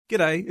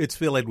G'day, it's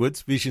Phil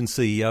Edwards, Vision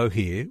CEO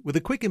here, with a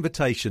quick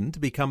invitation to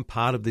become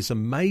part of this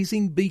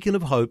amazing beacon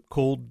of hope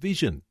called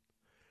Vision.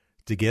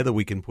 Together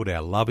we can put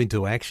our love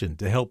into action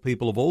to help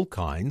people of all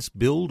kinds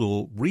build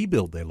or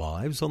rebuild their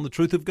lives on the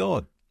truth of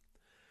God.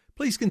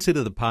 Please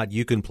consider the part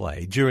you can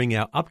play during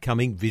our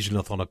upcoming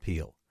Visionathon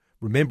appeal,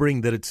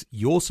 remembering that it's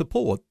your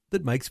support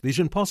that makes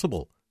Vision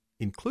possible,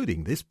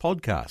 including this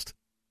podcast.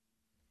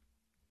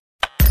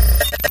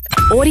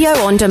 Audio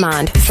on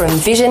demand from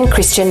Vision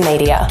Christian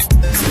Media.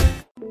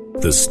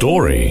 The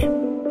story.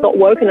 Got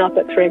woken up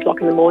at 3 o'clock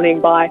in the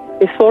morning by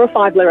these 4 or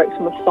 5 lyrics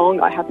from a song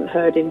I haven't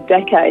heard in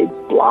decades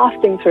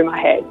blasting through my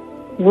head,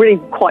 really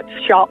quite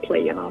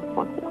sharply, and I was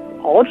like,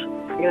 odd.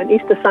 An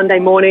Easter Sunday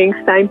morning,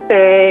 same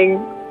thing,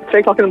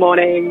 3 o'clock in the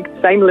morning,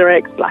 same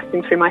lyrics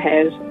blasting through my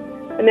head.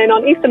 And then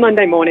on Easter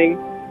Monday morning,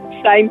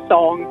 same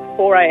song,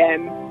 4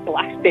 a.m,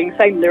 blasting,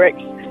 same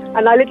lyrics.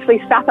 And I literally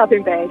sat up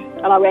in bed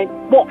and I went,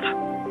 what?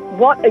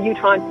 What are you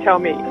trying to tell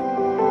me?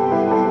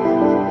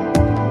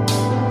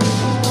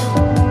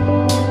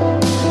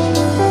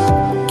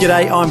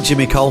 G'day, I'm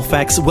Jimmy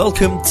Colfax.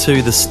 Welcome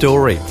to The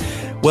Story.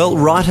 Well,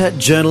 writer,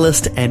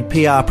 journalist and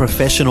PR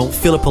professional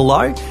Philippa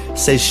Lowe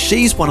says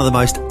she's one of the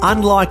most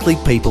unlikely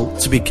people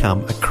to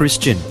become a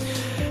Christian.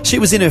 She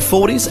was in her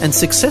 40s and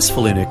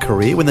successful in her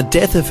career when the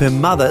death of her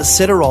mother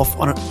set her off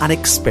on an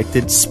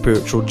unexpected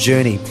spiritual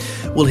journey.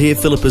 We'll hear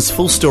Philippa's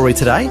full story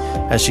today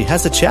as she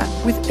has a chat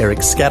with Eric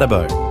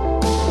Scatterbo.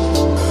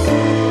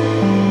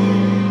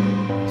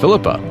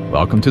 Philippa,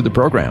 welcome to the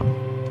program.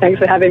 Thanks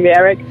for having me,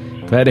 Eric.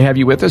 Glad to have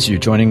you with us. You're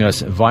joining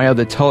us via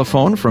the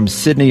telephone from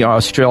Sydney,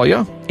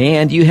 Australia.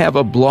 And you have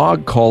a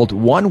blog called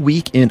 1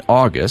 Week in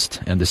August,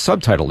 and the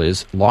subtitle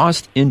is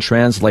Lost in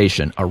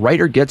Translation. A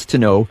writer gets to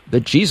know the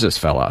Jesus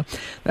fella.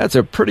 That's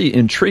a pretty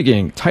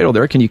intriguing title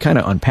there. Can you kind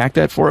of unpack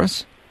that for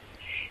us?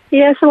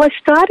 Yeah, so I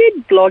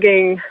started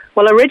blogging.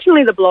 Well,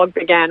 originally the blog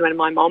began when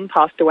my mom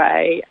passed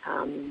away,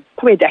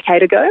 probably a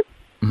decade ago.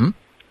 Mm-hmm.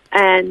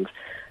 And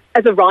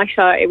as a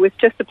writer, it was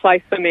just a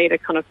place for me to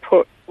kind of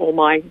put all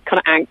my kind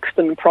of angst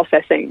and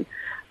processing.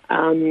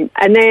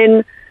 And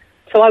then,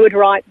 so I would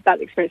write about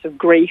the experience of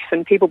grief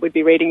and people would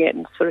be reading it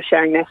and sort of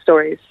sharing their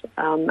stories.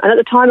 And at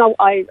the time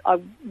I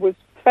was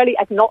fairly,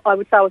 I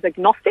would say I was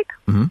agnostic.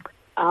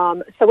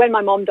 Mm-hmm. So when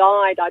my mom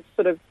died, I'd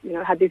sort of,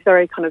 had these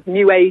very kind of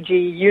new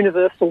agey,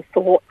 universal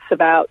thoughts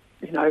about,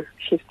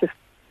 she's just,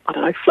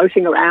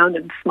 floating around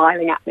and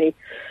smiling at me.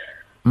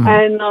 Mm-hmm.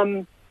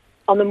 And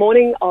on the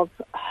morning of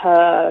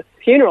her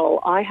funeral,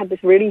 I had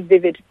this really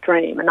vivid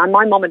dream. And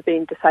my mom had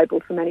been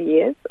disabled for many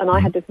years, and I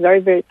had this very,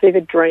 very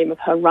vivid dream of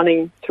her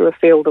running through a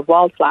field of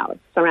wildflowers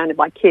surrounded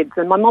by kids.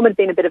 And my mom had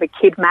been a bit of a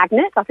kid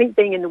magnet, I think,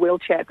 being in the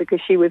wheelchair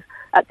because she was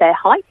at their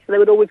height, so they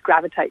would always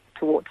gravitate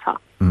towards her.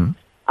 Mm-hmm.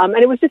 And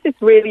it was just this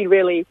really,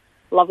 really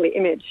lovely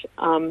image.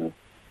 And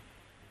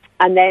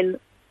then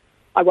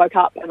I woke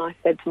up and I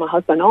said to my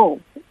husband,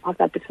 I've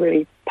had this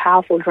really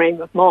powerful dream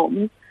of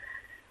Mom.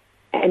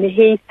 And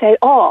he said,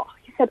 oh,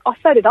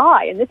 so did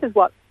I, and this is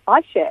what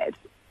I shared.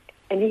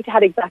 And he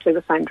had exactly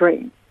the same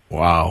dream.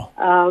 Wow.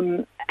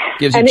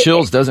 Gives you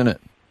chills, doesn't it?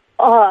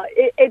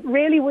 It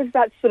really was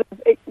that sort of,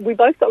 we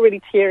both got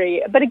really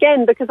teary. But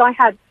again, because I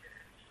had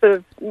sort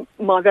of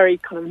my very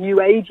kind of new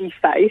agey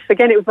face,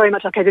 again, it was very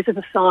much, okay, this is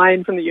a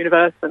sign from the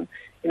universe and,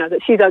 that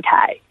she's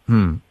okay.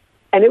 Hmm.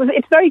 And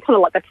it's very kind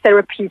of like that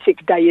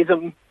therapeutic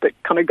deism that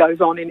kind of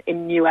goes on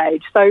in New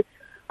Age. So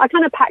I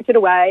kind of packed it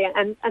away,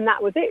 and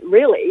that was it,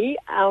 really.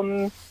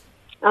 And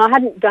I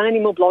hadn't done any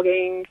more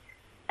blogging.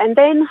 And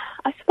then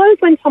I suppose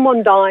when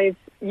someone dies,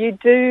 you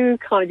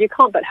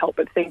can't but help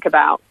but think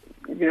about,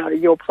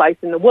 your place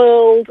in the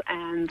world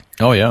and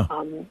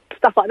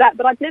stuff like that.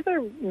 But I'd never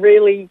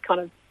really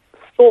kind of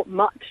thought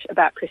much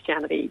about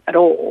Christianity at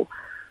all.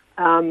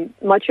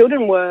 My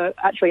children were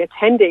actually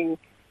attending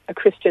a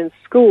Christian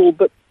school,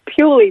 but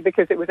purely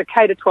because it was a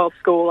K-12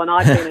 school, and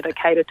I'd been at a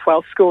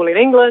K-12 school in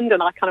England,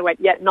 and I kind of went,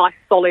 nice,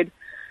 solid,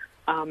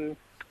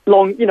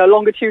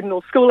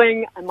 longitudinal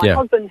schooling. And my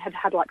husband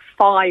had like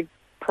 5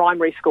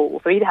 primary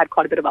schools, so he'd had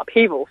quite a bit of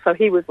upheaval. So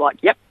he was like,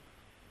 yep,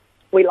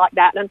 we like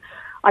that. And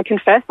I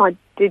confess I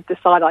did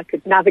decide I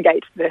could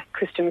navigate the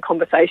Christian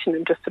conversation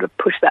and just sort of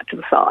push that to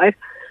the side.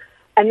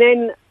 And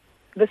then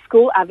the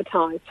school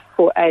advertised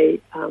for a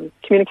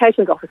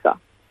communications officer.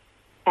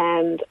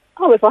 And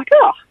I was like,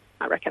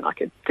 I reckon I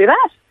could do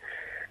that.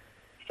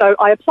 So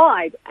I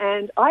applied,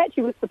 and I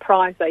actually was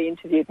surprised they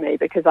interviewed me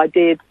because I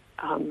did,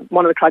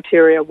 one of the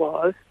criteria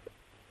was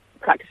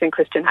practicing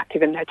Christian,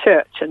 active in their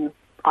church, and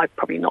I've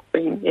probably not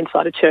been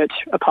inside a church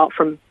apart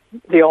from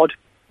the odd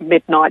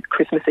midnight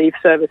Christmas Eve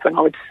service when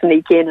I would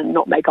sneak in and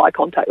not make eye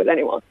contact with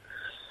anyone.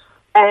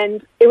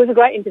 And it was a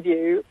great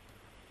interview,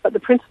 but the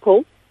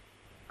principal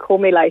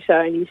called me later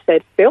and he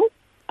said, Phil,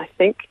 I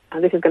think,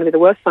 and this is going to be the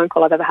worst phone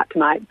call I've ever had to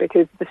make,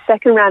 because the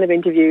second round of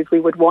interviews, we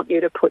would want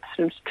you to put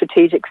some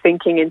strategic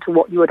thinking into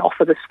what you would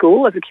offer the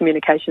school as a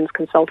communications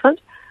consultant.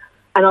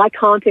 And I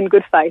can't, in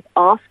good faith,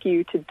 ask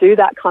you to do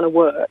that kind of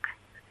work,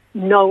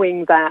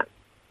 knowing that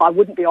I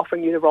wouldn't be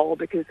offering you the role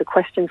because the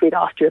questions we'd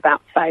asked you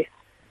about faith,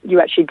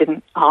 you actually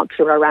didn't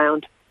answer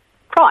around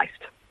Christ.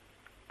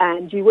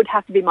 and you would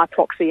have to be my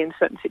proxy in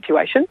certain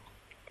situations.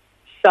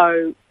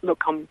 So,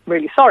 look, I'm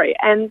really sorry.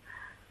 And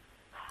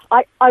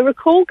I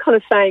recall kind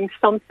of saying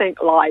something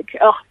like,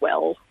 oh,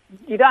 well,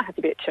 you don't have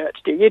to be at church,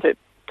 do you, to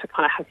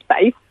kind of have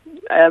faith?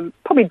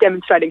 Probably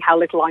demonstrating how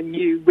little I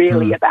knew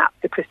really about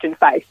the Christian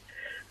faith,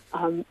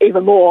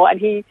 even more. And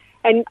he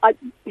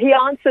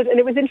answered, and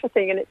it was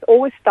interesting, and it's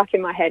always stuck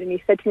in my head. And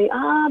he said to me,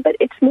 but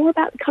it's more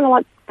about kind of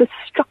like the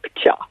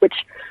structure,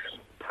 which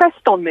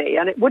pressed on me,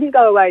 and it wouldn't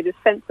go away, this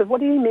sense of what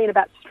do you mean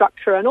about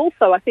structure? And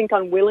also, I think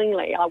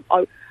unwillingly,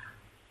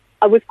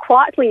 I was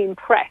quietly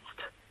impressed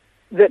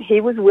that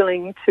he was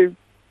willing to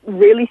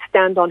really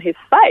stand on his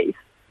faith,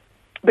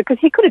 because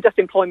he could have just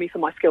employed me for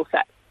my skill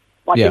set.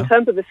 Like, in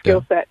terms of the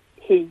skill set,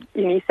 he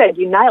said,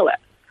 you nail it.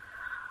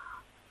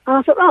 And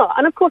I thought,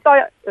 and of course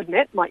I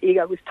admit my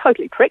ego was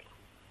totally pricked.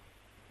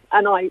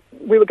 And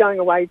we were going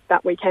away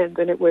that weekend,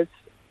 and it was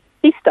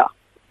Easter,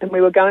 and we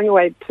were going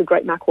away to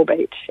Great Mackerel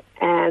Beach,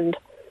 and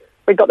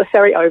we got the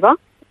ferry over,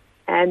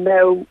 and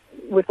there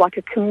was like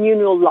a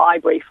communal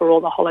library for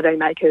all the holiday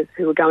makers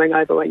who were going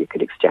over, where you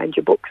could exchange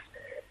your books.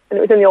 And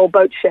it was in the old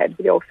boat shed,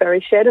 the old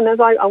ferry shed. And as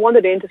I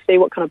wandered in to see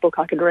what kind of book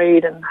I could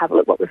read and have a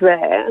look what was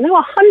there, and there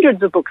were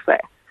hundreds of books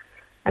there.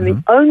 And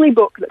the only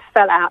book that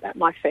fell out at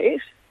my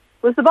feet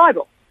was the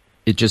Bible.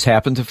 It just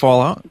happened to fall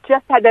out? There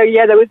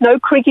was no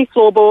creaky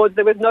floorboards,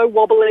 there was no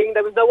wobbling,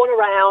 there was no one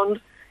around.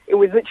 It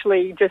was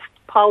literally just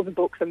piles of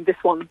books, and this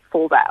one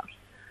falls out.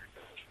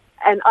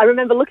 And I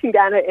remember looking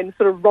down at it and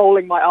sort of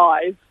rolling my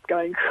eyes,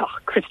 going,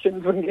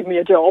 Christians wouldn't give me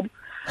a job.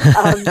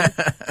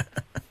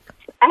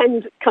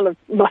 And kind of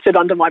muttered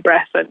under my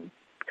breath and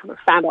kind of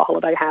found our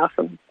holiday house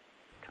and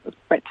kind of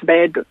went to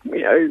bed,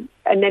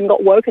 and then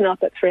got woken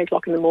up at 3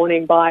 o'clock in the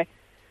morning by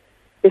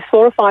this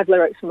 4 or 5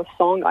 lyrics from a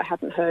song I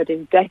hadn't heard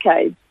in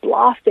decades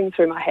blasting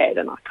through my head,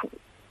 and I kind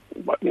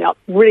of woke me up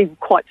really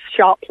quite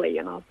sharply,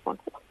 and I was like,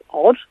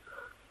 odd,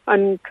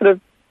 and kind of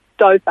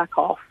dozed back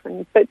off,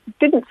 but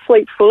didn't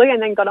sleep fully,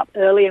 and then got up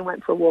early and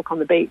went for a walk on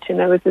the beach, and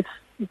there was this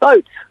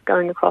boat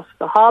going across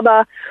the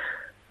harbour,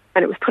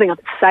 and it was putting up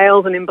its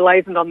sails, and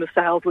emblazoned on the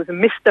sails was a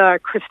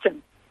Mr.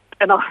 Christian.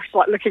 And I was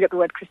like looking at the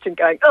word Christian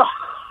going,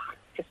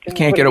 Christian. You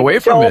can't get away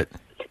from it.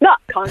 No,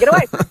 can't get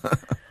away from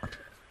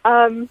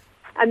it.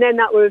 And then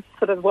that was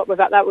sort of what was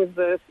that? That was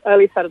the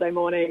early Saturday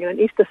morning. And then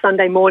Easter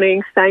Sunday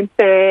morning, same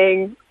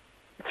thing,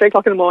 3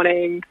 o'clock in the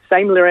morning,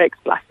 same lyrics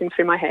blasting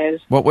through my head.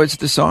 What was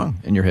the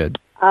song in your head?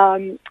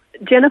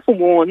 Jennifer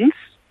Warnes,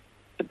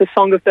 the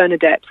Song of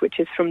Bernadette, which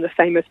is from the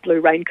famous Blue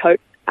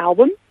Raincoat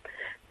album.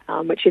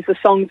 Which is the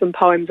songs and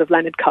poems of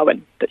Leonard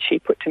Cohen that she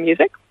put to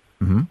music.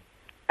 Mm-hmm.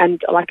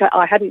 And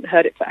I hadn't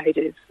heard it for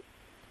ages.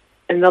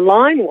 And the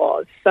line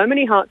was, so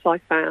many hearts I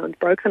found,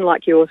 broken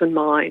like yours and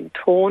mine,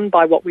 torn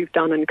by what we've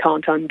done and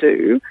can't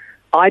undo.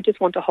 I just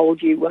want to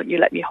hold you, won't you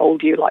let me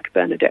hold you like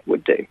Bernadette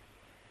would do.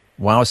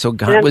 Wow, so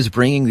God was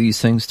bringing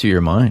these things to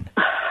your mind.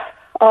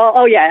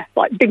 Oh yeah,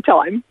 like big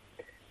time.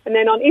 And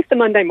then on Easter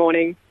Monday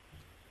morning,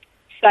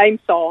 same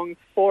song,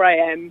 4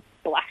 a.m.,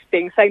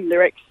 blasting, same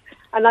lyrics.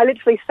 And I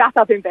literally sat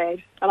up in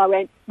bed and I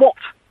went, what?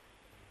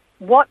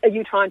 What are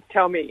you trying to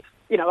tell me?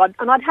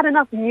 And I'd had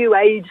enough new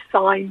age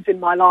signs in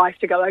my life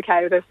to go,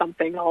 okay, there's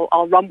something,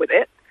 I'll run with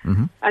it.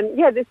 Mm-hmm. And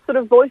yeah, this sort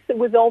of voice that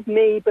was of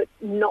me but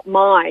not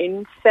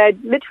mine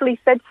literally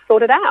said,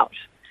 sort it out.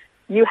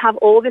 You have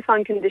all this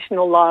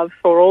unconditional love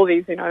for all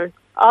these,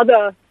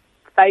 other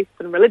faiths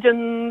and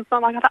religions.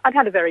 I'd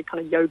had a very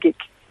kind of yogic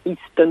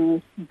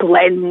Eastern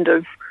blend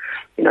of,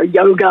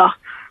 yoga,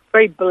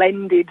 very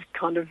blended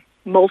kind of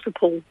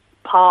multiple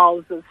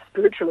paths of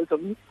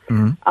spiritualism.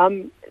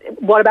 Mm-hmm.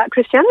 What about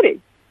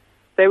Christianity?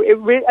 So it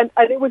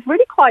was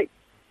really quite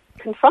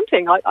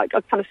confronting. I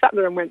kind of sat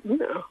there and went,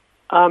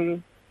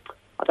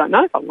 I don't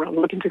know if I'm going to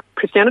look into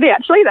Christianity.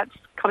 Actually, that's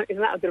kind of,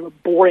 isn't that a bit of a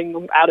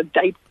boring, out of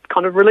date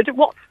kind of religion?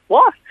 What?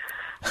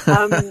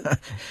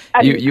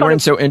 You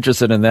weren't so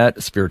interested in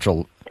that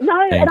spiritual angle.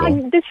 And I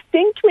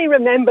distinctly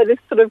remember this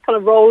sort of kind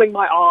of rolling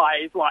my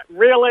eyes, like,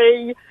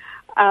 really?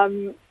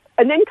 And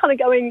then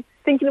kind of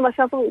thinking to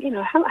myself, how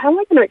am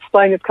I going to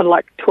explain this kind of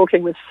like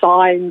talking with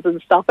signs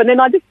and stuff? And then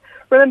I just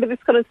remember this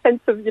kind of sense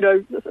of,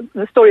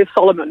 the story of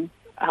Solomon,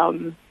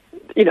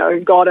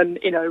 God and,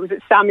 was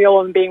it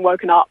Samuel and being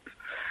woken up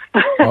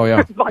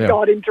by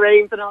God in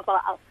dreams. And I was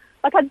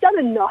like, I'd done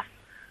enough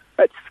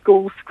at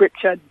school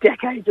scripture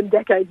decades and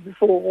decades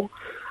before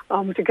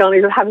to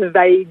kind of have a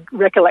vague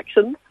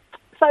recollection.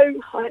 So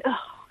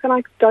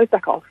I dozed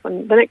back off.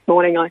 And the next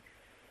morning I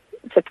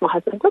said to my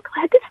husband, look,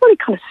 I had this really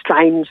kind of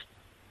strange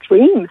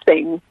dream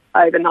thing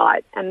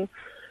overnight. And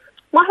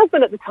my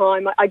husband at the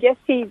time, I guess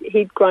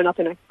he'd grown up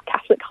in a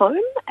Catholic home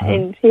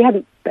and he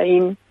hadn't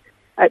been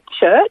at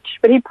church,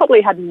 but he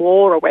probably had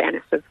more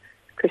awareness of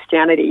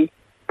Christianity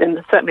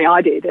than certainly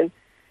I did.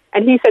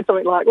 And he said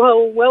something like,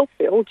 well,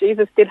 Phil,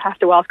 Jesus did have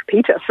to ask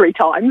Peter 3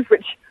 times,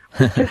 which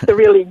was just a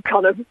really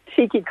kind of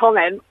cheeky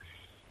comment.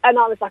 And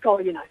I was like,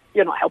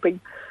 you're not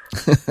helping.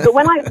 But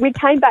when we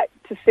came back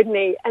to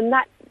Sydney, and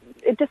that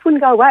it just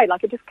wouldn't go away.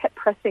 Like, it just kept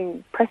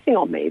pressing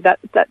on me, that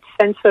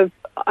sense of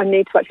I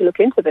need to actually look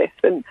into this.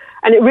 And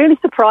it really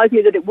surprised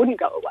me that it wouldn't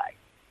go away.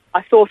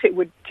 I thought it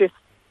would just,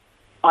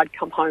 I'd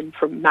come home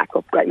from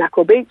Great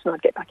Mackerel Beach and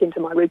I'd get back into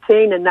my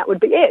routine and that would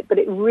be it. But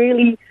it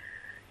really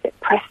kept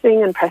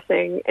pressing and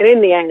pressing. And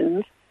in the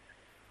end,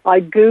 I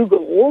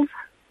Googled,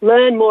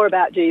 learn more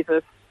about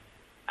Jesus,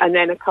 and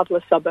then a couple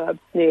of suburbs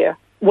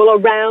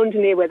around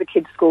near where the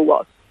kids' school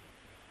was.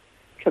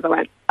 Because I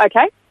went,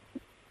 okay,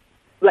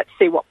 let's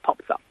see what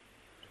pops up.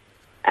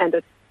 And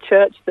a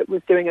church that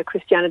was doing a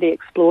Christianity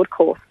Explored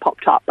course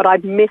popped up, but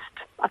I'd missed,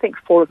 I think,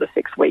 4 of the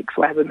 6 weeks,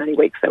 or however many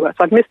weeks there were,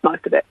 so I'd missed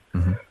most of it.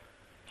 Mm-hmm.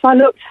 So I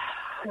looked,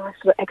 and I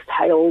sort of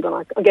exhaled, and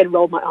I again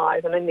rolled my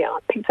eyes, and then I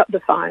picked up the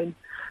phone,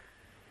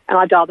 and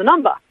I dialed the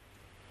number.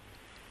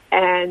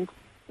 And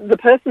the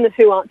person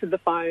who answered the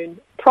phone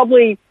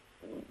probably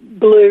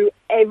blew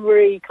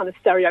every kind of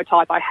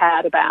stereotype I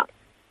had about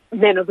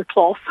men of the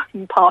cloth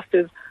and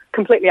pastors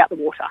completely out the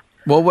water.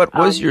 Well, what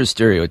was your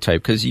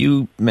stereotype? Because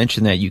you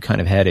mentioned that you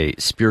kind of had a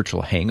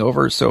spiritual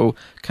hangover. So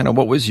kind of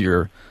what was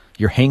your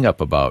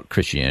hang-up about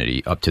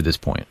Christianity up to this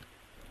point?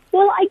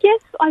 Well, I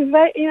guess I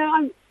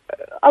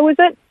was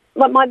at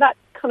that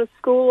kind of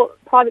school,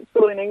 private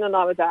school in England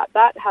I was at.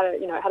 That had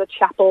a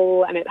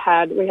chapel, and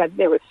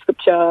there was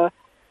scripture,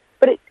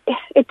 but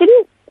it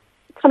didn't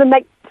kind of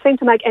seem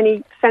to make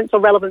any sense or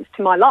relevance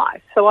to my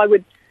life. So I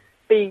would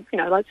be,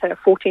 let's say a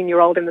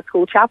 14-year-old in the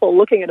school chapel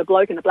looking at a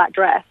bloke in a black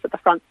dress at the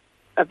front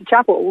of the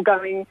chapel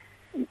going,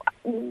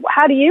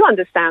 how do you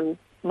understand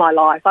my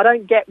life? I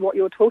don't get what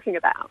you're talking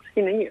about.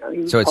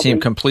 So it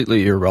seemed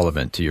completely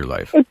irrelevant to your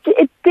life.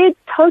 It did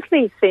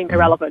totally seem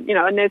irrelevant,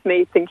 and there's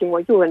me thinking,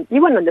 well, you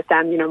wouldn't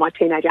understand, my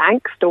teenage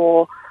angst,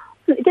 or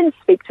it didn't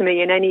speak to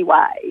me in any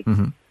way.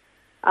 Mm-hmm.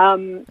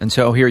 And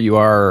so here you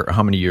are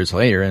how many years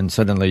later, and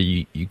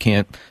suddenly you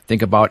can't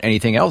think about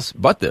anything else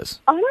but this.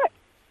 I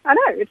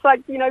know. It's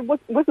like,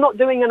 was not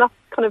doing enough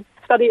kind of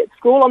study at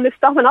school on this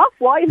stuff enough?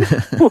 Why is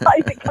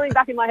it coming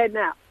back in my head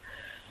now?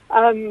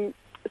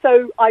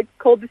 So I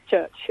called this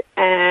church,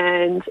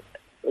 and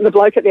the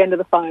bloke at the end of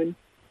the phone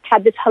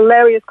had this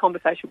hilarious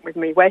conversation with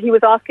me where he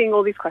was asking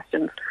all these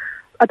questions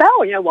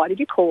about, why did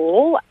you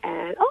call?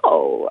 And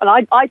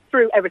I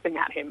threw everything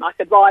at him. I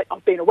said, right,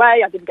 I've been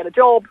away, I didn't get a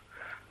job,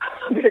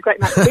 I've been a great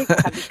Mackerel Beach,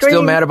 I had this dream.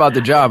 Still mad about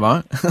the job,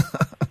 huh?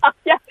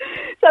 Yeah.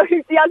 So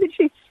I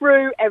literally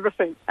threw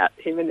everything at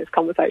him in this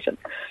conversation.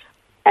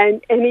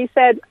 And he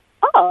said,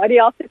 and he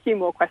asked a few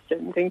more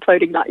questions,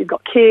 including that you've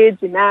got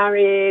kids, you're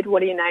married,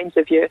 what are your names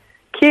of your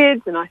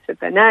kids? And I said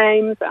their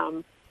names.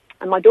 And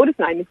my daughter's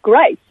name is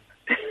Grace.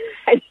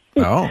 And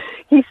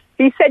he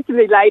said to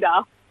me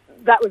later,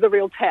 that was a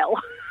real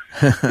tell.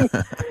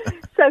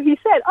 So he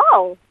said,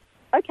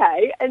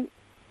 okay.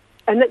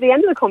 And at the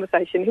end of the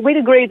conversation, we'd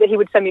agreed that he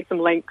would send me some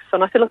links.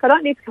 And I said, look, I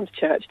don't need to come to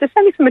church. Just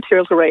send me some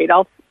material to read.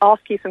 I'll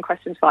ask you some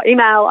questions by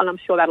email, and I'm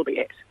sure that'll be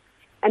it.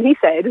 And he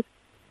said,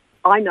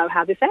 I know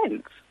how this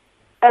ends.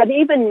 And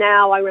even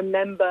now I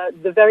remember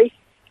the very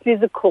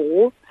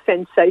physical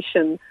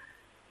sensation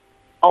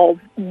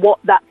of what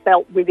that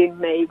felt within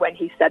me when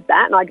he said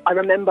that. And I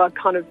remember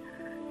kind of,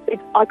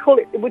 I call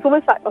it was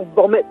almost like a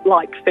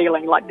vomit-like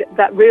feeling, like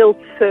that real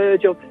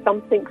surge of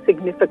something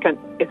significant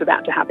is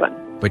about to happen.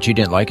 But you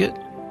didn't like it?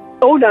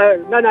 Oh,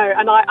 no.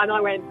 And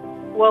I went,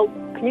 well,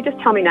 can you just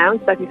tell me now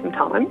and save me some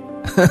time?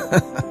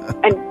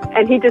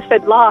 and he just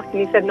said, laughed,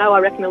 and he said, no, I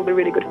reckon it'll be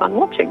really good fun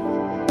watching.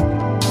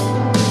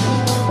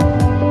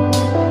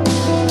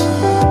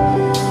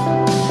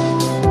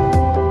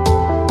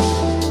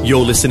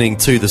 You're listening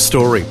to The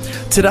Story.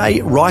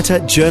 Today, writer,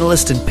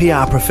 journalist and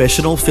PR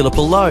professional Philippa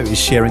Lowe is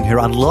sharing her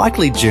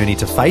unlikely journey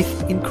to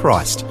faith in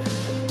Christ.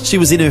 She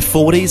was in her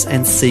 40s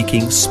and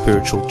seeking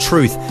spiritual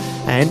truth.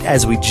 And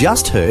as we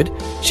just heard,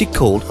 she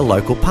called a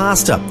local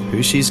pastor,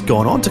 who she's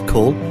gone on to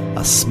call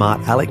a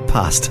smart aleck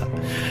pastor.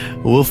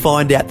 We'll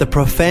find out the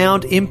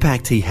profound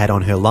impact he had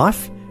on her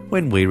life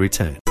when we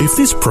return. If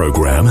this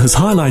program has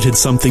highlighted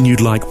something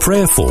you'd like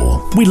prayer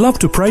for, we'd love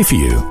to pray for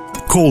you.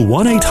 Call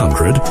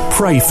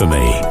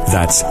 1-800-PRAY-FOR-ME.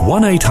 That's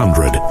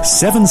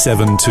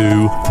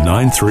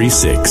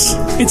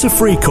 1-800-772-936. It's a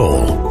free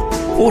call.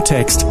 Or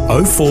text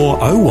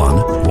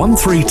 0401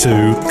 132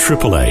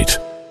 888.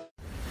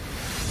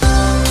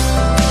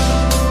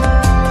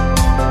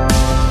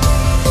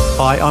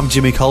 Hi, I'm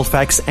Jimmy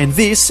Colfax, and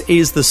this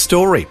is The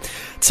Story.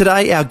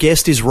 Today, our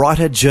guest is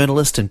writer,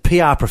 journalist and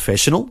PR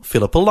professional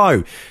Philippa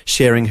Lowe,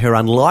 sharing her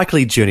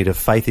unlikely journey to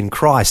faith in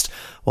Christ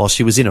while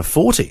she was in her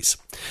 40s.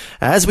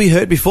 As we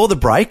heard before the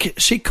break,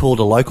 she called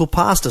a local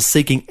pastor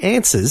seeking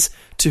answers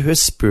to her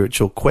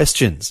spiritual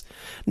questions.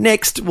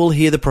 Next, we'll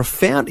hear the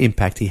profound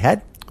impact he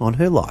had on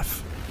her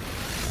life.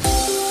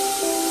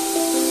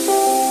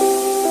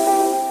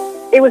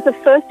 It was the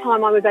first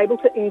time I was able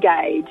to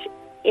engage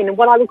in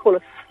what I would call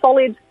a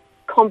solid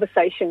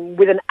conversation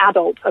with an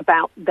adult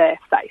about their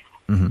faith.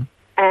 Mm-hmm.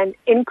 And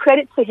in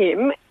credit to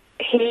him,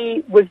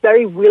 he was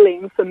very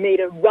willing for me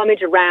to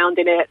rummage around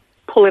in it,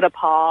 pull it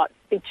apart,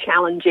 be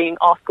challenging,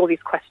 ask all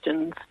these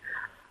questions.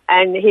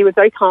 And he was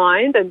very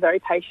kind and very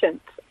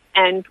patient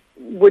and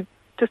would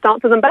just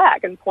answer them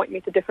back and point me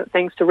to different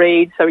things to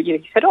read. So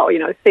he said,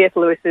 C.S.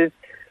 Lewis's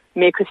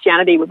Mere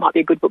Christianity might be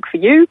a good book for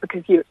you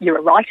because you're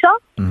a writer.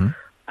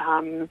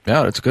 Mm-hmm.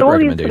 That's a good so all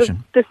recommendation. These sort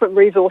of different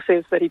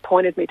resources that he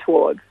pointed me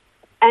towards.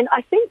 And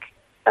I think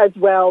as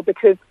well,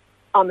 because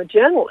I'm a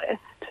journalist,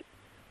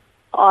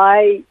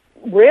 I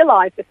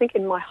realised, I think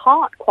in my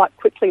heart quite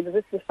quickly, that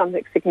this was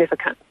something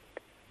significant.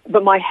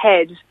 But my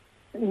head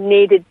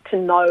needed to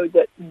know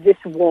that this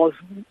was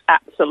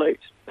absolute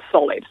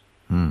solid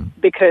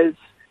because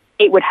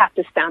it would have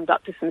to stand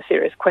up to some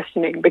serious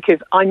questioning, because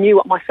I knew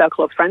what my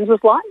circle of friends was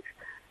like,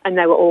 and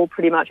they were all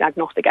pretty much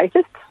agnostic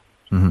atheists.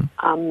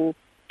 Mm-hmm.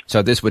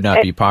 So this would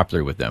not be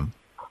popular with them?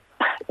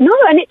 No,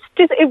 and it's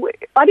just,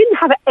 I didn't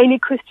have any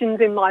Christians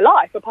in my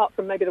life, apart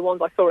from maybe the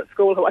ones I saw at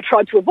school who I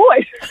tried to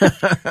avoid.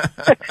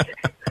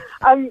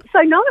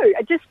 So no,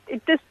 it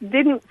just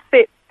didn't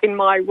fit in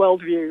my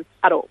worldview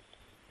at all.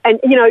 And,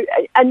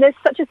 and there's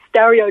such a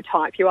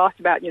stereotype. You asked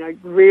about,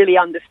 really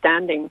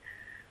understanding.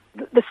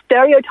 The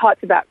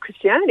stereotypes about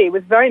Christianity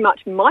was very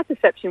much, my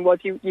perception was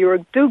you're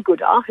a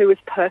do-gooder who was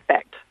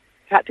perfect,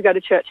 who had to go to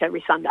church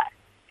every Sunday.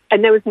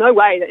 And there was no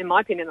way that, in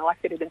my opinion, that I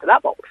fitted into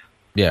that box.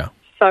 Yeah.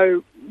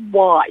 So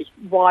why?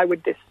 Why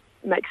would this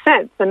make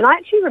sense? And I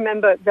actually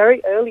remember a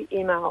very early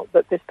email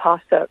that this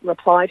pastor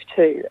replied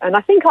to, and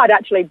I think I'd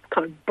actually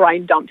kind of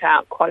brain dumped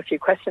out quite a few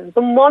questions.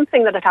 And one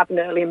thing that had happened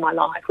early in my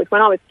life was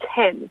when I was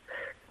 10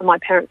 and my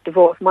parents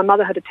divorced, my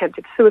mother had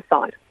attempted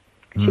suicide.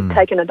 She'd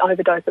taken an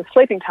overdose of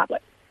sleeping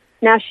tablets.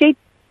 Now, she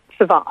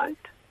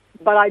survived,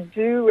 but I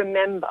do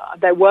remember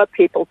there were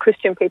people,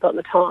 Christian people at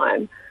the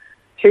time,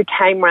 who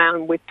came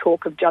round with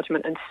talk of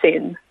judgment and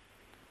sin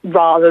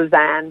rather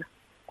than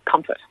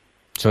comfort.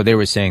 So they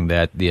were saying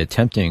that the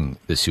attempting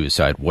the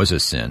suicide was a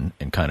sin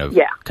and kind of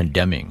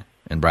condemning,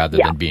 and rather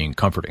than being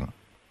comforting.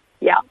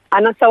 Yeah,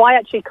 and so I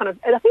actually I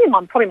think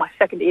in probably my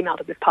second email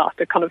to this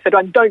pastor kind of said,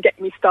 don't get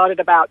me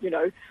started about,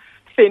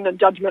 sin and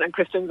judgment and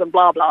Christians and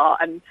blah, blah.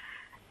 And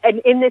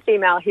in this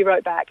email, he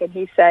wrote back and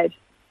he said,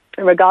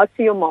 in regards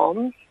to your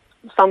mom,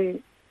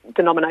 some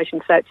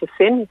denominations say it's a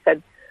sin. He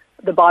said,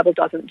 the Bible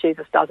doesn't,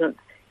 Jesus doesn't.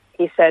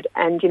 He said,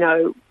 and,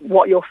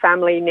 what your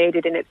family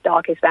needed in its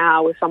darkest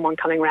hour was someone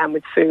coming around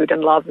with food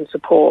and love and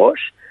support.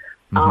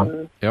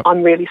 I'm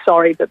really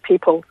sorry that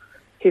people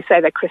who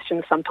say they're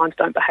Christians sometimes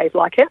don't behave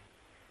like it.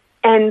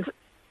 And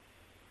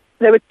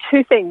there were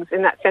two things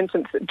in that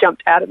sentence that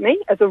jumped out at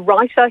me. As a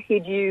writer,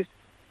 he'd used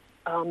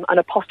an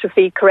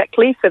apostrophe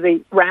correctly for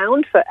the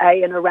round, for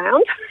A and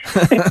around.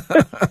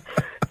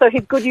 So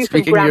his good use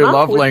Speaking of grammar. your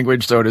love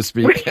language, so to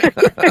speak.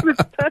 It was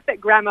perfect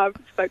grammar,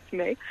 spoke to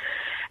me.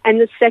 And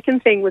the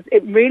second thing was,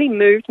 it really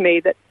moved me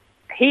that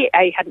he,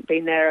 hadn't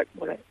been there at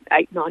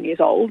 8, 9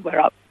 years old,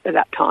 at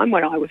that time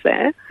when I was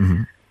there,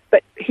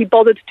 but he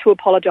bothered to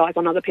apologise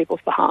on other people's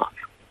behalf.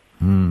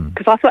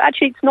 Because I thought,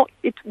 actually,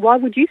 why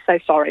would you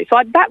say sorry? So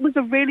that was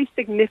a really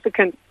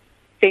significant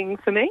thing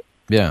for me.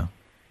 Yeah.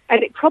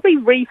 And it probably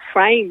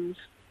reframed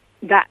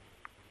that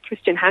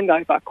Christian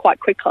hangover quite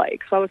quickly,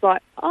 because I was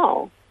like,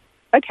 oh,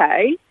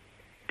 okay,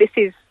 this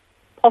is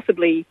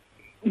possibly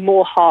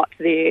more heart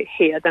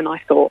here than I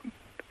thought.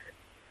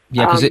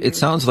 Yeah, because it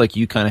sounds like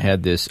you kind of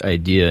had this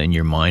idea in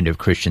your mind of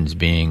Christians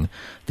being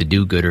the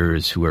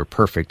do-gooders who are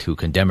perfect, who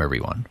condemn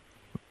everyone.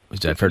 Is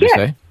that fair to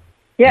say?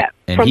 Yeah,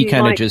 and from he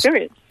kind my of just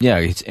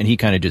experience. and he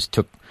kind of just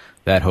took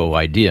that whole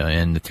idea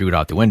and threw it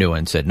out the window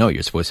and said, no,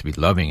 you're supposed to be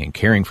loving and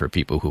caring for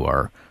people who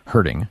are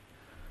hurting.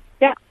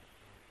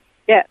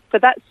 Yeah. So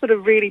that sort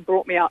of really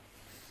brought me up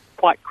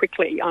quite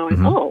quickly. I went,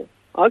 oh,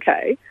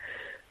 okay.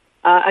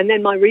 And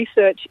then my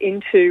research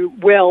into,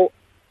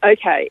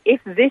 if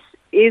this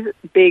is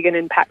big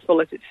and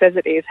impactful as it says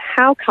it is,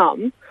 how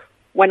come,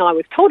 when I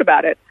was told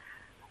about it,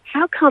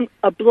 how come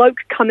a bloke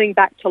coming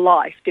back to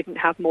life didn't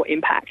have more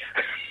impact?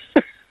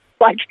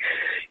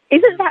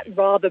 Isn't that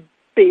rather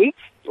big?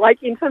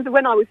 In terms of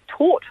when I was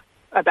taught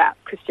about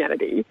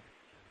Christianity,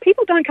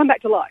 people don't come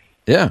back to life.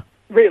 Yeah.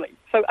 Really.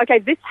 So,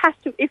 okay,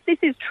 if this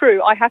is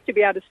true, I have to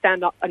be able to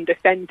stand up and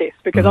defend this,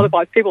 because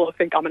otherwise people will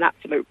think I'm an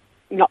absolute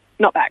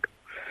nutbag.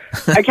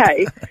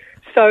 Okay.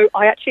 So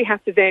I actually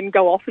have to then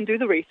go off and do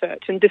the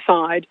research and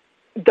decide,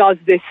 does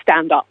this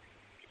stand up?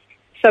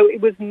 So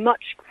it was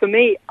much, for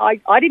me,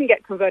 I didn't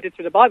get converted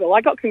through the Bible.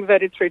 I got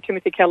converted through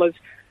Timothy Keller's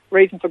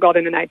Reason for God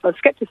in an Age of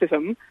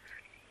Skepticism,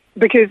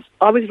 because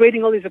I was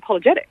reading all these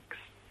apologetics.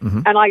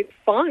 And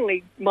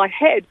my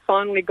head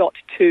finally got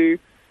to,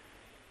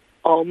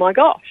 oh my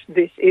gosh,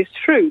 this is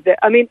true.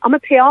 I'm a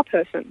PR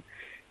person.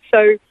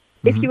 So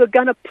if you were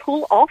going to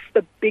pull off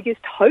the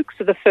biggest hoax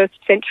of the first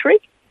century,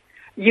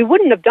 you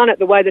wouldn't have done it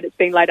the way that it's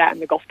been laid out in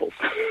the Gospels.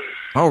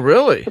 Oh,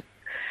 really?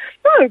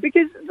 No,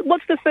 because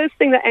what's the first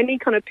thing that any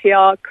kind of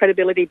PR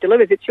credibility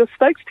delivers? It's your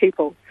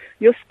spokespeople.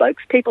 Your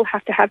spokespeople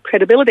have to have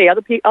credibility.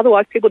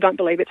 Otherwise, people don't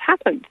believe it's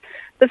happened.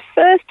 The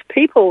first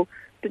people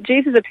that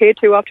Jesus appeared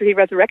to after he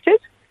resurrected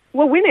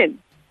were women.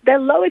 Their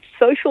lowest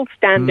social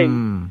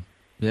standing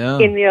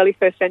in the early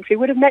first century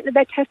would have meant that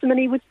their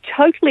testimony was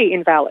totally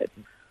invalid.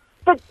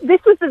 But these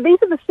are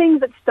the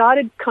things that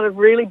started kind of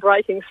really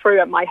breaking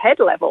through at my head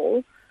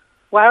level,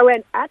 where I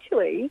went,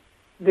 actually,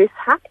 this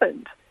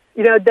happened.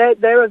 You know,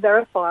 there are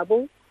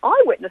verifiable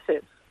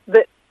eyewitnesses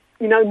that,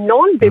 you know,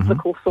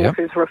 non-biblical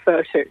sources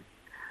refer to.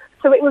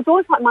 So it was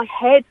always like my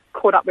head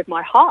caught up with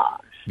my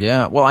heart.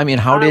 Yeah. Well, I mean,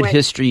 how did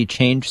history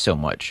change so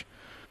much?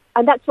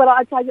 And that's what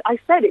I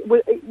said.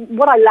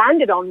 What I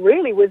landed on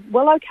really was,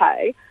 well,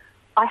 okay,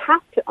 I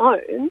have to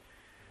own,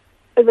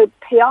 as a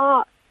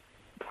PR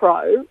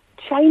pro,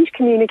 change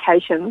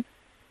communication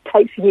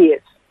takes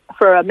years.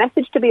 For a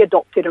message to be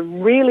adopted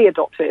and really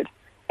adopted,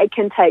 it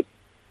can take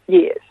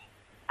years.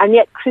 And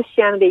yet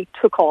Christianity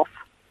took off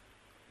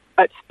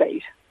at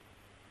speed.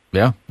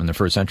 Yeah, in the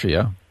first century,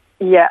 yeah.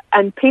 Yeah,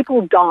 and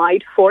people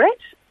died for it.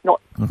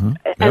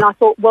 And I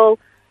thought, well,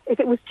 if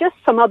it was just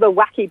some other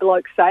wacky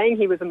bloke saying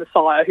he was a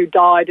Messiah who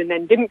died and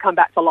then didn't come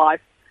back to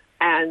life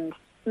and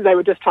they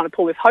were just trying to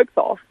pull his hopes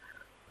off,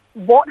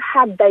 what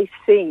had they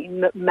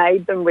seen that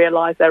made them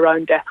realise their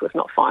own death was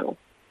not final?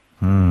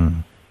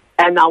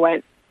 And I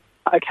went,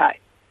 okay.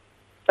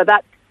 So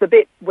that's the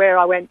bit where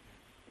I went,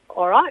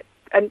 all right.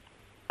 And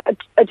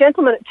a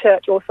gentleman at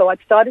church also, I'd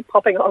started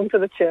popping along to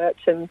the church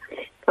and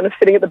kind of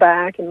sitting at the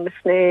back and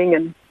listening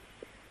and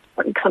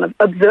kind of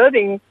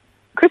observing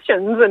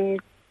Christians and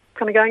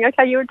kind of going,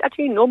 okay, you're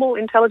actually normal,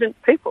 intelligent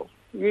people.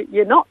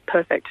 You're not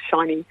perfect,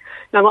 shiny.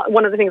 Now,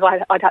 one of the things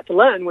I'd had to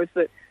learn was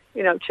that,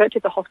 you know,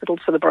 churches are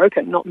hospitals for the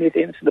broken, not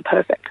museums for the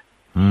perfect.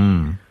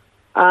 And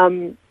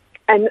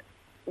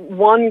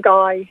one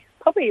guy,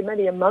 probably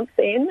maybe a month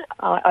in,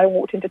 I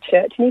walked into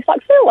church and he's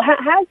like, Phil,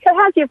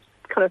 how's your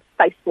kind of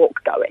faith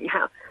walk going?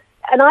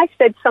 And I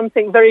said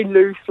something very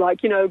loose,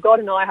 like, you know, God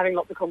and I are having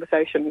lots of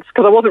conversations,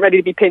 because I wasn't ready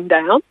to be pinned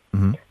down.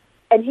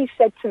 And he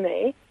said to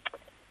me,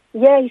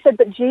 yeah, he said,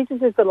 but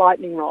Jesus is the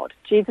lightning rod.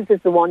 Jesus is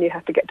the one you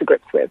have to get to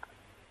grips with.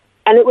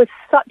 And it was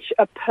such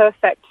a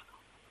perfect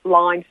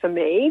line for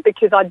me,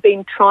 because I'd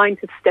been trying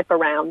to step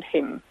around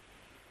him.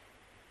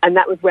 And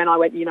that was when I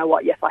went, you know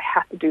what, yes, I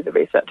have to do the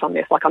research on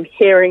this. Like, I'm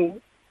hearing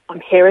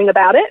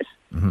about it,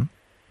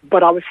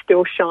 but I was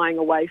still shying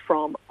away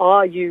from,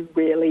 are you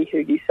really who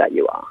you say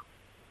you are?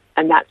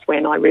 And that's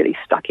when I really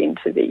stuck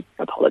into the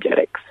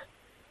apologetics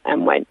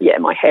and went, yeah,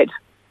 my head.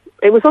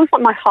 It was almost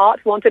like my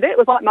heart wanted it. It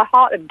was like my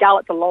heart had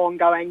galloped along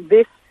going,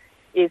 this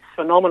is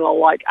phenomenal.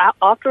 Like,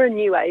 after a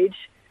New Age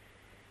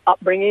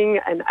upbringing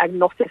and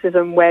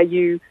agnosticism where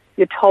you're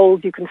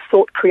told you can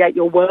create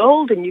your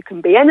world and you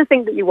can be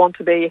anything that you want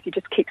to be if you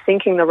just keep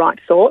thinking the right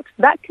thoughts,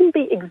 that can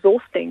be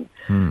exhausting.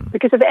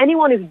 Because if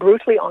anyone is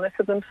brutally honest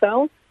with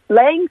themselves,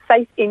 laying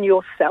faith in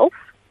yourself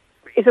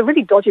is a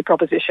really dodgy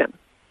proposition.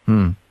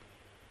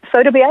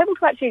 So to be able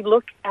to actually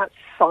look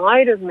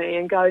outside of me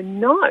and go,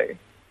 no,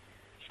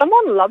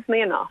 someone loves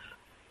me enough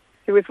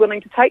who is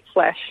willing to take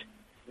flesh,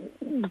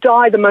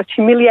 die the most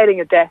humiliating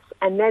of deaths,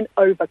 and then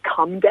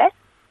overcome death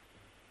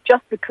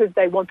just because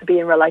they want to be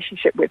in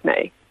relationship with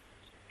me.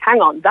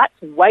 Hang on, that's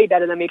way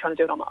better than me trying to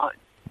do it on my own.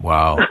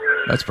 Wow,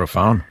 that's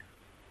profound.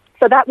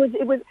 So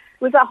it was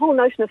that whole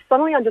notion of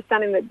suddenly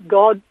understanding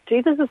that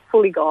Jesus is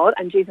fully God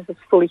and Jesus is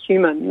fully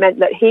human, meant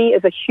that he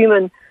as a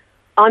human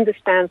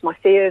understands my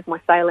fears, my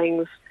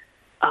failings,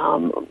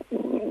 even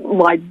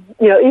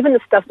the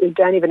stuff we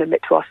don't even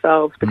admit to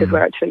ourselves because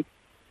we're actually,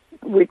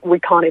 we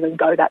can't even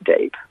go that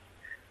deep.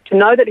 To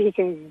know that he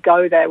can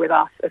go there with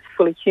us as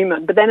fully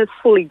human, but then as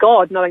fully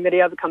God, knowing that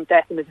he overcomes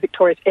death and is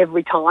victorious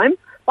every time.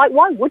 Like,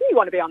 why wouldn't you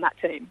want to be on that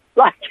team?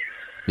 Like,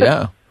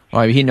 yeah.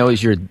 Well, he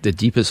knows the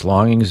deepest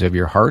longings of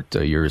your heart,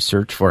 your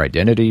search for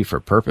identity, for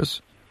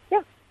purpose.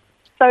 Yeah.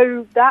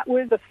 So that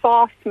was a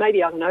fast,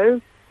 maybe,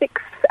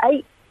 6,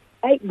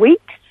 8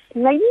 weeks,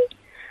 maybe.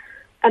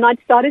 And I'd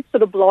started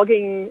sort of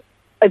blogging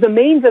as a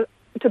means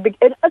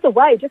as a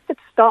way just to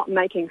start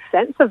making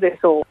sense of this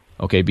all.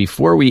 Okay,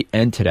 before we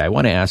end today, I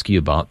want to ask you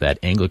about that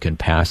Anglican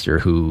pastor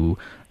who,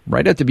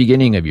 right at the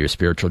beginning of your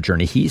spiritual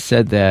journey, he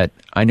said that,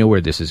 I know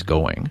where this is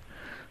going.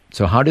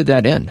 So how did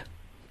that end?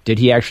 Did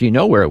he actually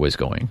know where it was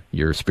going,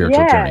 your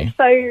spiritual journey?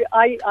 So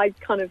I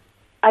kind of,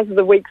 as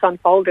the weeks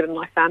unfolded and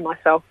I found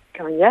myself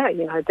going,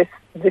 this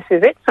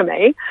is it for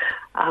me,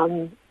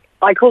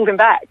 I called him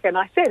back and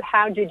I said,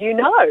 how did you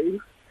know?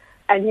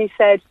 And he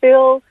said,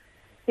 Phil,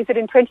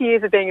 in 20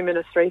 years of being in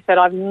ministry, he said,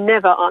 I've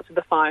never answered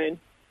the phone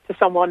to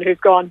someone who's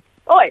gone,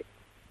 oi,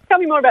 tell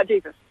me more about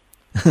Jesus.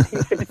 He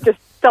said, it just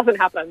doesn't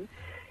happen.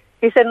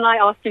 He said, and I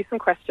asked you some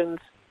questions.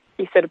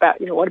 He said about,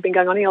 what had been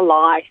going on in your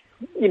life,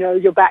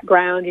 your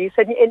background. He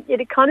said,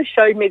 it kind of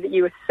showed me that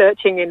you were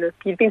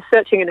you'd been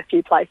searching in a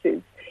few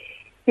places.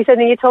 He said,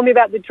 and you told me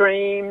about the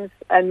dreams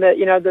and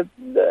the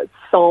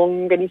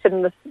song, and he said,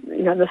 and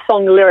the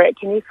song lyric,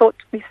 and I thought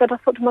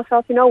to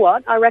myself, you know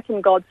what? I reckon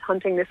God's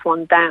hunting this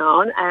one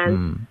down,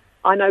 and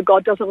I know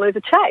God doesn't lose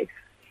a chase.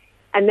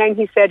 And then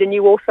he said, and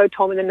you also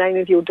told me the name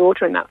of your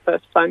daughter in that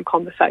first phone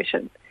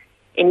conversation.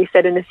 And he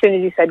said, and as soon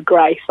as you said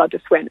Grace, I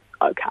just went,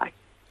 okay.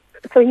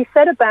 So he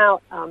said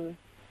about,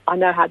 I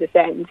know how this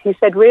ends. He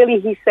said,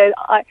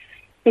 I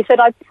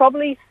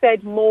probably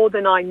said more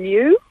than I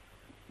knew,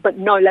 but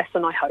no less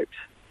than I hoped.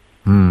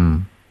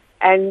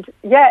 And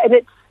and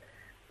it's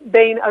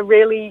been a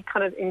really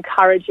kind of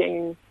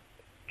encouraging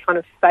kind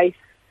of faith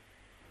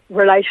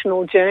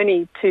relational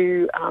journey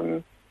to,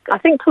 I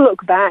think, to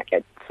look back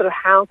at sort of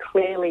how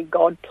clearly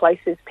God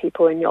places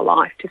people in your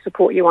life to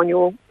support you on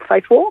your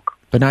faith walk.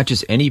 But not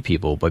just any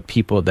people, but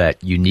people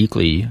that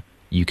uniquely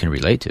you can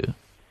relate to.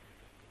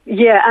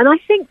 Yeah, and I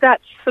think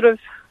that's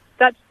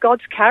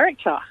God's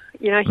character.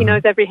 You know, He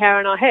knows every hair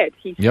on our head.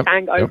 He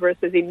sang over us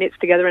as He knits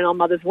together in our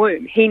mother's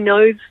womb. He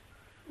knows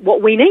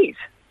what we need.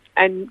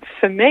 And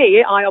for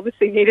me, I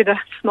obviously needed a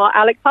smart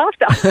Alec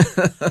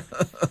pastor.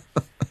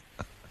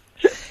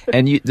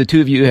 And the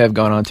two of you have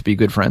gone on to be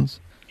good friends?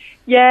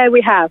 Yeah,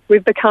 we have.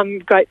 We've become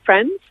great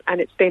friends,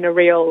 and it's been a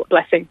real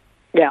blessing.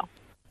 Yeah.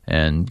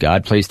 And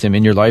God placed him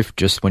in your life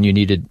just when you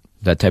needed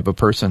that type of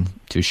person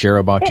to share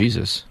about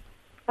Jesus.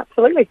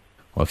 Absolutely.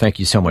 Well, thank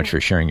you so much for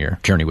sharing your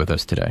journey with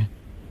us today.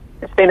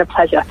 It's been a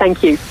pleasure.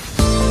 Thank you.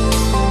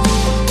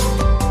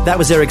 That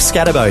was Eric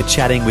Scatterbo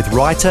chatting with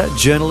writer,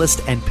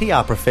 journalist and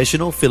PR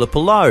professional Philippa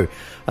Lowe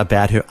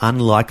about her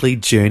unlikely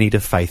journey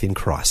to faith in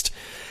Christ.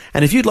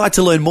 And if you'd like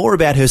to learn more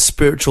about her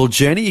spiritual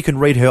journey, you can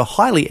read her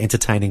highly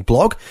entertaining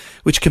blog,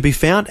 which can be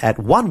found at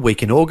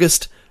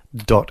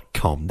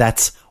oneweekinaugust.com.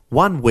 That's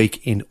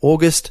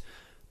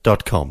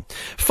oneweekinaugust.com.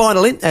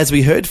 Finally, as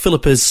we heard,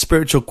 Philippa's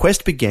spiritual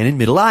quest began in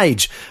middle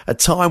age, a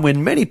time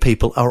when many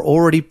people are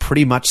already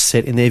pretty much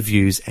set in their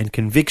views and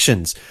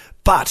convictions.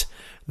 But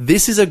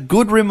this is a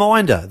good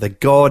reminder that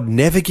God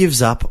never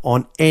gives up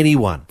on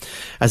anyone.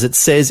 As it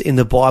says in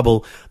the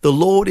Bible, the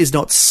Lord is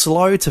not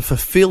slow to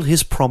fulfill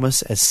his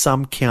promise, as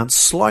some count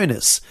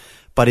slowness,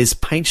 but is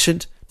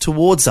patient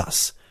towards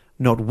us,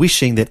 not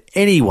wishing that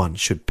anyone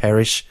should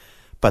perish,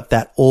 but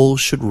that all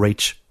should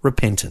reach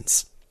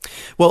repentance.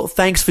 Well,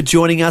 thanks for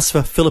joining us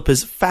for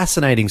Philippa's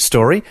fascinating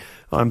story.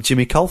 I'm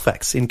Jimmy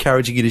Colfax,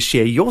 encouraging you to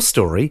share your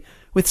story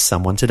with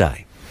someone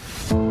today.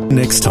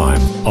 Next time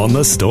on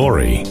The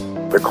Story.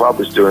 The club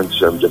was doing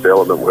some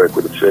development work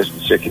with the first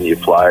and second year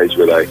players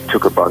where they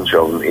took a bunch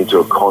of them into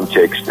a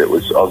context that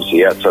was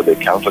obviously outside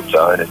their comfort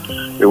zone.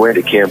 And we went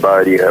to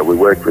Cambodia. We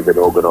worked with an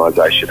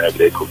organisation over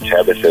there called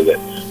Tabitha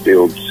that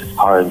builds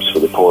homes for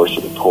the poorest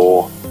of the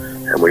poor.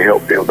 And we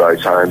helped build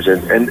those homes.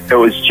 And it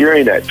was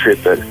during that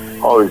trip that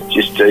I was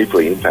just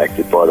deeply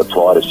impacted by the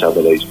plight of some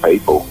of these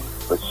people.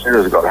 As soon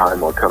as I got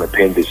home, I kind of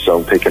penned this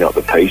song, Picking Up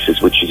the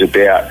Pieces, which is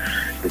about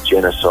the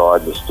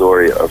genocide and the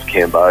story of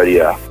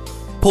Cambodia.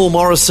 Paul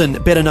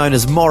Morrison, better known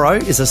as Morrow,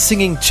 is a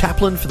singing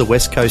chaplain for the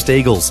West Coast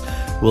Eagles.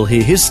 We'll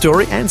hear his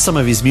story and some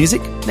of his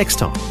music next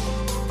time.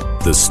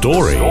 The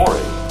Story.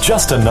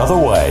 Just another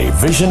way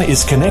Vision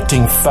is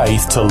connecting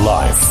faith to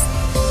life.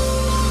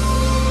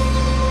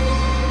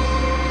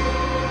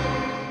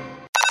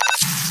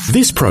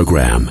 This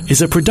program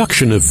is a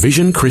production of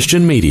Vision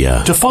Christian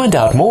Media. To find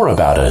out more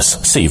about us,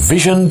 see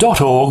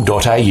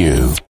vision.org.au.